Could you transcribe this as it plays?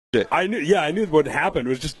I knew. Yeah, I knew what happened. It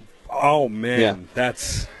was just, oh man, Yeah.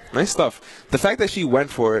 that's nice stuff. The fact that she went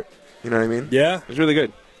for it, you know what I mean? Yeah, it was really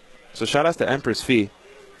good. So shout outs to Empress Fee.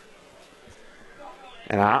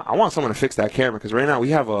 And I want someone to fix that camera because right now we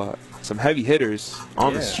have some heavy hitters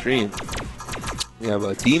on the stream. We have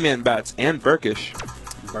ManBats and Burkish.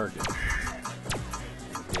 Burkish.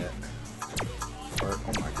 Yeah.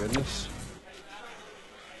 Oh my goodness.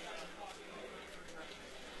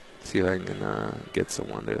 See if I can get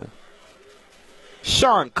someone to.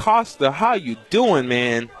 Sean Costa, how you doing,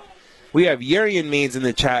 man? We have Yurian Mains in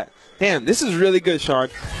the chat. Damn, this is really good, Sean.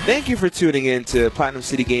 Thank you for tuning in to Platinum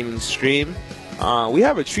City Gaming's stream. We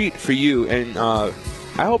have a treat for you, and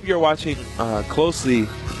I hope you're watching closely,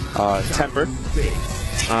 Temper,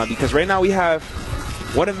 because right now we have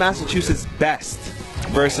one of Massachusetts' best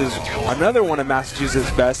versus another one of Massachusetts'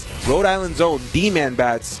 best, Rhode Island's own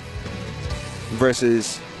ManBats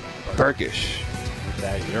versus Burkish.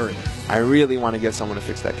 That Yuri. I really want to get someone to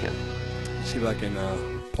fix that cam. See if I can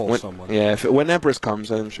pull someone. Yeah, when Empress comes,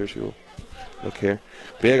 I'm sure she will look here.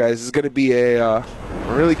 But yeah, guys, this is going to be a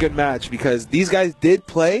really good match because these guys did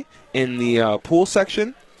play in the pool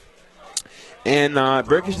section, and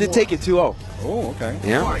Burkish did take it 2-0. Oh, okay.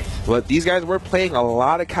 Yeah, but these guys were playing a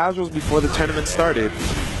lot of casuals before the tournament started.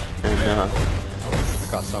 And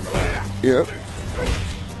got some back. Yep.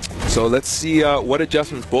 So let's see what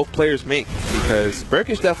adjustments both players make, because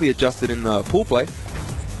Burkish definitely adjusted in the pool play.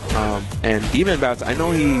 And ManBats, I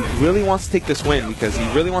know he really wants to take this win because he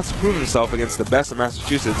really wants to prove himself against the best of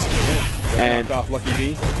Massachusetts. And off Lucky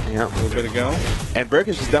D. Yeah, a little bit ago. And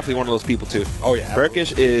Burkish is definitely one of those people too. Oh yeah.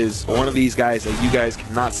 Burkish is one of these guys that you guys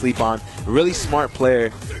cannot sleep on. A really smart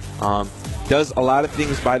player. Does a lot of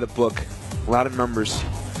things by the book, a lot of numbers.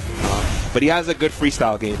 But he has a good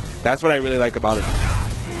freestyle game. That's what I really like about him.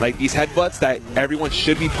 Like these headbutts that everyone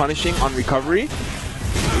should be punishing on recovery,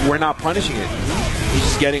 we're not punishing it. He's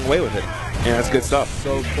just getting away with it. And that's good stuff.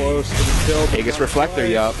 So close to the kill. Vegas Reflector,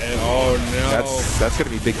 yup. Oh no. That's going to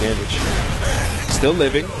be big damage. Still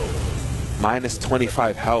living. Minus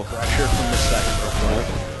 25 health. Pressure from the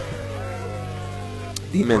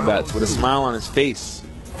second. ManBats with a smile on his face.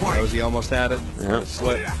 Was he almost had it? Yeah.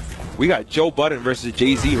 Slip. We got Joe Budden versus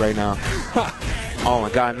Jay-Z right now. Oh my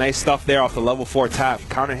god, nice stuff there off the level 4 tap.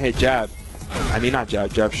 Counter hit jab. I mean, not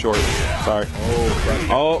jab, jab short. Sorry.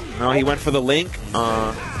 Oh, no, he went for the link.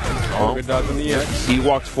 Good dodge on the X. He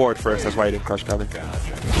walked forward first, that's why he didn't crush Kevin.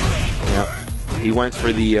 Yeah. He went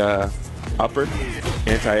for the upper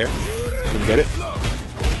anti-air. Didn't get it.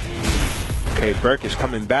 Okay, Burkish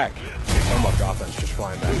coming back. So much offense just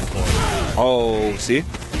flying back and forth. Oh, see?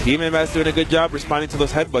 ManBats doing a good job responding to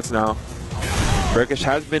those headbutts now. Burkish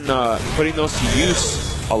has been putting those to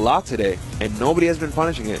use a lot today, and nobody has been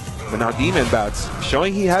punishing it. But now ManBats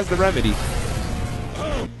showing he has the remedy.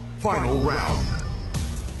 Final round.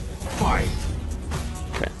 Fight.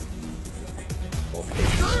 Okay. Both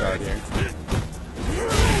patients start here.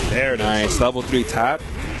 There it is. Nice. Level 3 tap.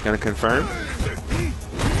 Gonna confirm.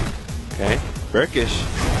 Okay. Burkish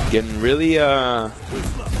getting really, I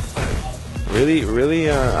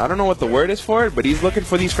don't know what the word is for it, but he's looking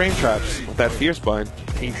for these frame traps with that fierce bind.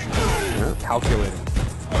 Yeah. Calculating.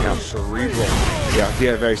 Yeah. Cerebral. Yeah,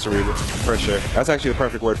 very cerebral, for sure. That's actually the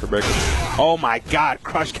perfect word for Burkish. Oh my god,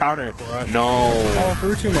 crush counter. No. Oh,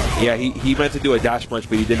 through too much. Yeah, he meant to do a dash punch,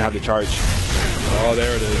 but he didn't have the charge. Oh,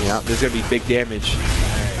 there it is. Yeah, this is going to be big damage.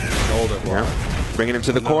 Shoulder block. Yeah. Bringing him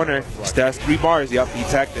to the corner. Still has 3 bars. Yep, he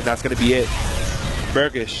teched, and that's going to be it.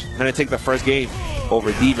 Burkish going to take the first game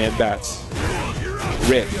over ManBats.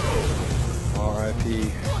 RIP.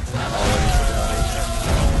 R.I.P.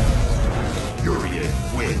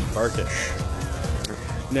 Yurian win. Burkish.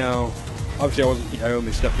 Now, obviously, I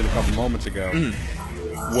only stepped in a couple moments ago.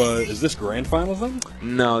 Is this grand finals then?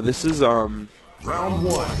 No, this is Round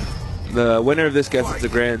 1. the winner of this gets into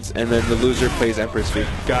grands, and then the loser plays Empress Fee.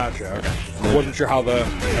 Gotcha. Okay. I wasn't sure how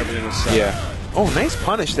everything was set. Yeah. Oh, nice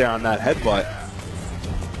punish there on that headbutt.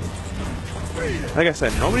 Like I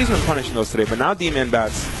said, nobody's been punishing those today, but now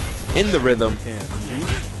ManBats in the rhythm.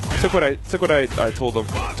 Took what I told him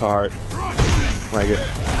to heart. Like it.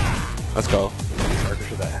 Let's go.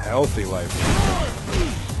 Burkish with a healthy life.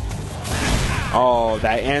 Oh,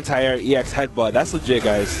 that anti-air EX headbutt. That's legit,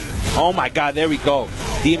 guys. Oh my god, there we go.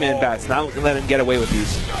 ManBats. Now let him get away with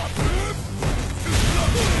these.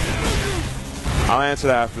 I'll answer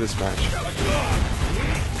that after this match.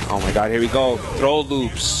 Oh my god, here we go. Throw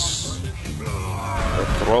loops.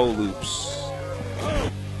 Throw loops.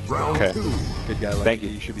 Okay. Good guy. Like Thank you.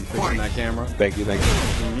 You should be fixing that camera. Thank you.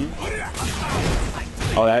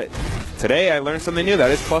 Oh, today I learned something new.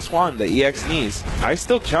 That is +1, the EX knees. I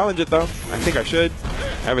still challenge it though. I think I should.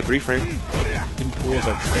 I have a 3-frame. Pools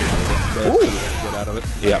are get out of it.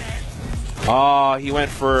 Yep. Oh, he went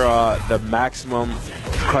for the maximum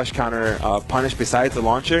crush counter punish besides the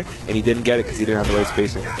launcher, and he didn't get it because he didn't have the right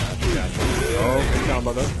spacing. Oh, good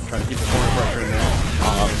combo though. Trying to keep the corner pressure in there.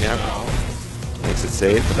 Yeah. Makes it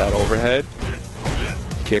safe with that overhead.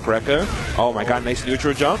 Kick Rekka. Oh my god, nice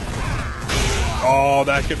neutral jump. Oh,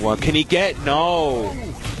 that could. What can he get? No.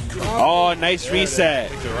 Oh, nice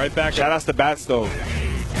reset. Right back. Shout outs to Bats though.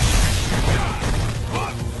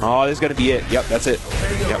 Oh, this is gonna be it. Yep, that's it.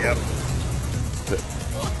 Yep.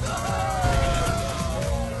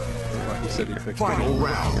 He said he fixed Final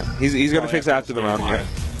round. Yeah. He's gonna fix it after the round. Yeah.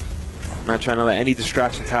 I'm not trying to let any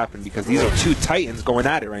distractions happen because these are two titans going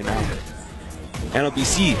at it right now.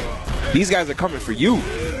 NLBC, these guys are coming for you.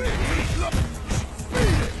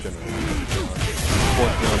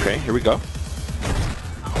 Okay, here we go.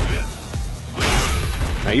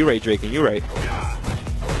 Now you're right, Drake, and you're right.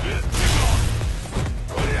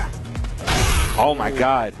 Oh my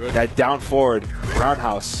god, that down forward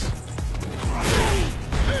roundhouse.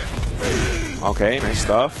 Okay, nice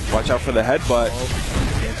stuff. Watch out for the headbutt.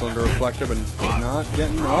 Cancel under reflective and not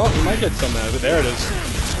getting. Oh, he might get some out of it. There it is.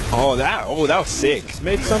 Oh, that was sick. Just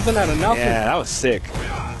made something out of nothing. Yeah, that was sick.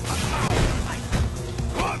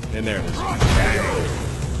 And there it is.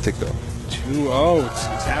 Tick though. 2-0.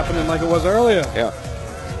 It's happening like it was earlier. Yeah.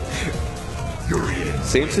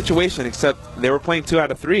 Same situation, except they were playing 2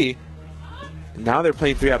 out of 3. Now they're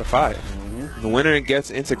playing 3 out of 5. The winner gets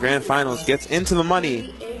into grand finals, gets into the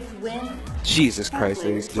money. Jesus Christ,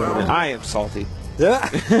 ladies and gentlemen, I am salty. Yeah.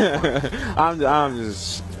 I'm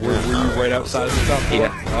just. Were you right outside of the top four?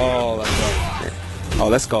 Yeah. Oh, that's right. Oh,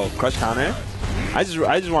 let's go. Crush counter. I just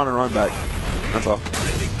want to run back. That's all.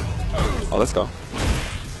 Oh, let's go.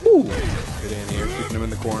 Ooh. Good in here, keeping him in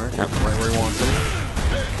the corner. Yep. Right where he wants him.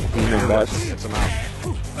 He's ManBats. Gets him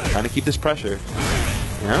out. Trying to keep this pressure.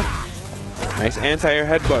 Yeah. Nice anti-air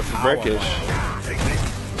headbutt from Burkish.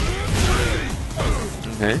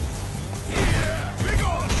 Okay.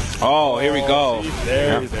 Oh, here we go.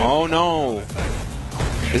 There, Yep. Oh no.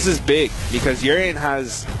 This is big because Urian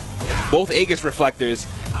has both Aegis reflectors.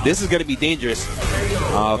 This is going to be dangerous.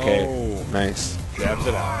 Oh, okay. Oh. Nice. Jabs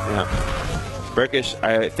it out. Yeah. Burkish,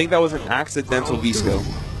 I think that was an accidental V skill.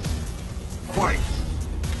 Fight.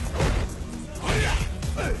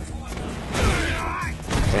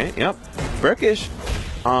 Okay, yep. Burkish,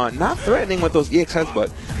 not threatening with those EX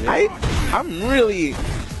headbutt.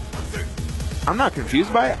 I'm not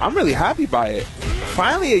confused by it. I'm really happy by it.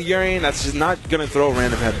 Finally, a Urian that's just not gonna throw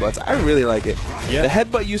random headbutts. I really like it. Yeah. The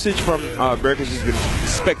headbutt usage from Burkish has been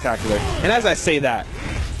spectacular. And as I say that,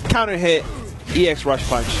 counter hit, EX rush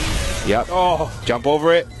punch. Yep. Oh, jump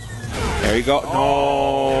over it. There you go.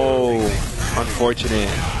 No. Unfortunate.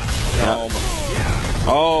 Yep.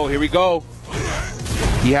 Oh, here we go.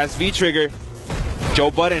 He has V trigger.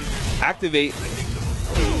 Joe Budden, activate.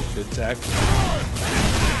 Good tech.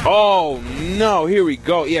 Oh no, here we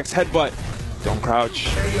go. EX headbutt. Don't crouch.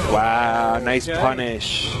 Wow, nice Okay.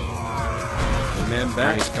 punish. ManBats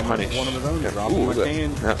Nice coming punish. with one of his own. Yep. Dropping Ooh, like look.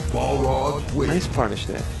 hand. Yep. Balrog wins. Nice punish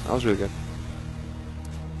there. That was really good.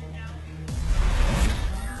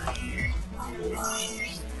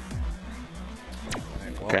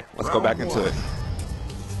 Okay, let's go back into it.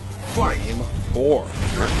 Game 4.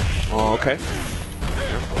 Oh, okay.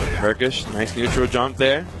 Burkish, nice neutral jump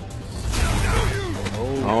there.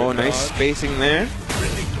 Oh, nice spacing there.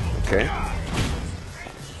 Okay.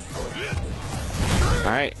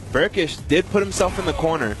 Alright, Burkish did put himself in the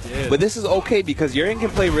corner. But this is okay because Urian can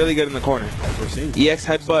play really good in the corner. We're seeing EX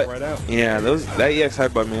headbutt. right out. Yeah, that EX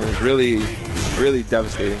headbutt, man, is really, really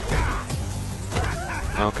devastating.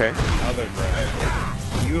 Okay. Another grab.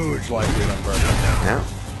 Huge likelihood on Burkish. Yeah.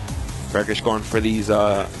 Burkish going for these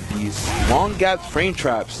long gap frame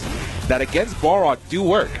traps that against Balrog do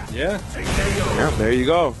work. Yeah. Yeah, there you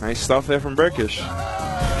go. Nice stuff there from Burkish.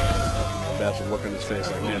 Bats would look in his face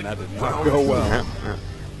like, man, that did not go well. Yeah,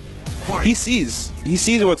 yeah. He sees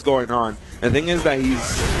what's going on. The thing is that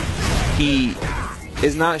he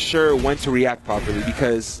is not sure when to react properly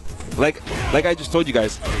because, like I just told you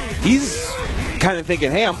guys, he's kind of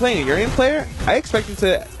thinking, hey, I'm playing a Urian player. I expect him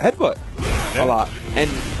to headbutt a lot, and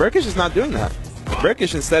Burkish is not doing that.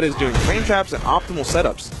 Burkish instead is doing frame traps and optimal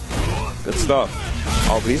setups. Good stuff.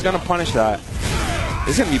 Oh, but he's gonna punish that.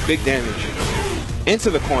 This is gonna be big damage. Into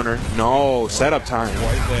the corner. No, setup time.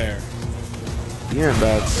 Right there. Yeah,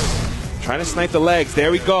 that's trying to snipe the legs.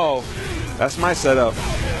 There we go. That's my setup.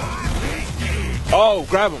 Oh,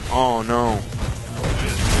 grab him. Oh no.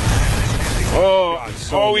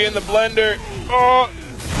 Oh, we in the blender. Oh.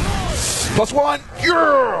 +1. Yeah.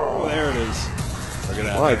 Oh, there it is.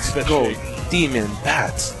 at that. Let's Fist go, shake. Demon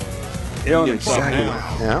Bats. He owns Exactly.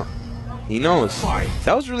 himself now. Yeah. He knows.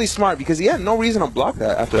 That was really smart because he had no reason to block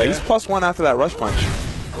that after that. He's +1 after that rush punch.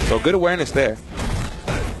 So good awareness there.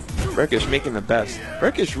 Burkish making the best.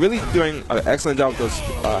 Burkish really doing an excellent job with those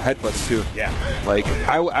headbutts too. Yeah. Like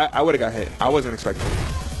I would have got hit. I wasn't expecting it.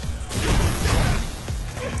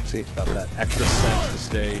 See, Got that extra sense to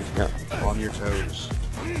stay on your toes.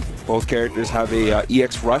 both characters have a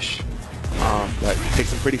EX rush that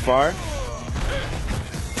takes them pretty far.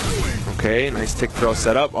 Okay, nice tick throw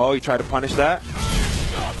set up. Oh, he tried to punish that.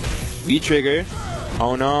 V-trigger.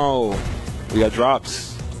 Oh no, we got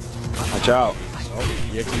drops. Watch out. So,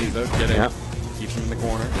 EXE's out, get in. Yeah. Keeps him in the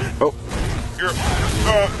corner. Oh.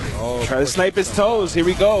 Oh, Try to snipe his toes. Here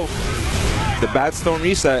we go. The Bat Stone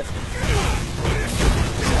reset.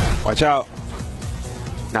 Watch out.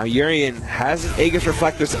 Now Urian has his Aegis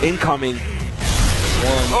Reflectors incoming.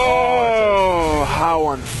 Oh, how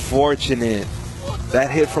unfortunate. That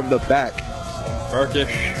hit from the back.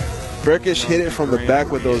 Burkish hit it from the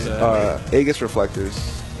back with those Aegis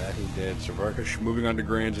Reflectors. That he did. So Burkish moving on to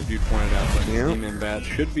Grands, as you pointed out. But Yeah. ManBats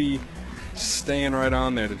should be staying right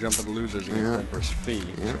on there to jump at the losers against Emperor's Fee.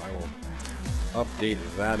 Yeah. So I will update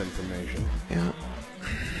that information. Yeah.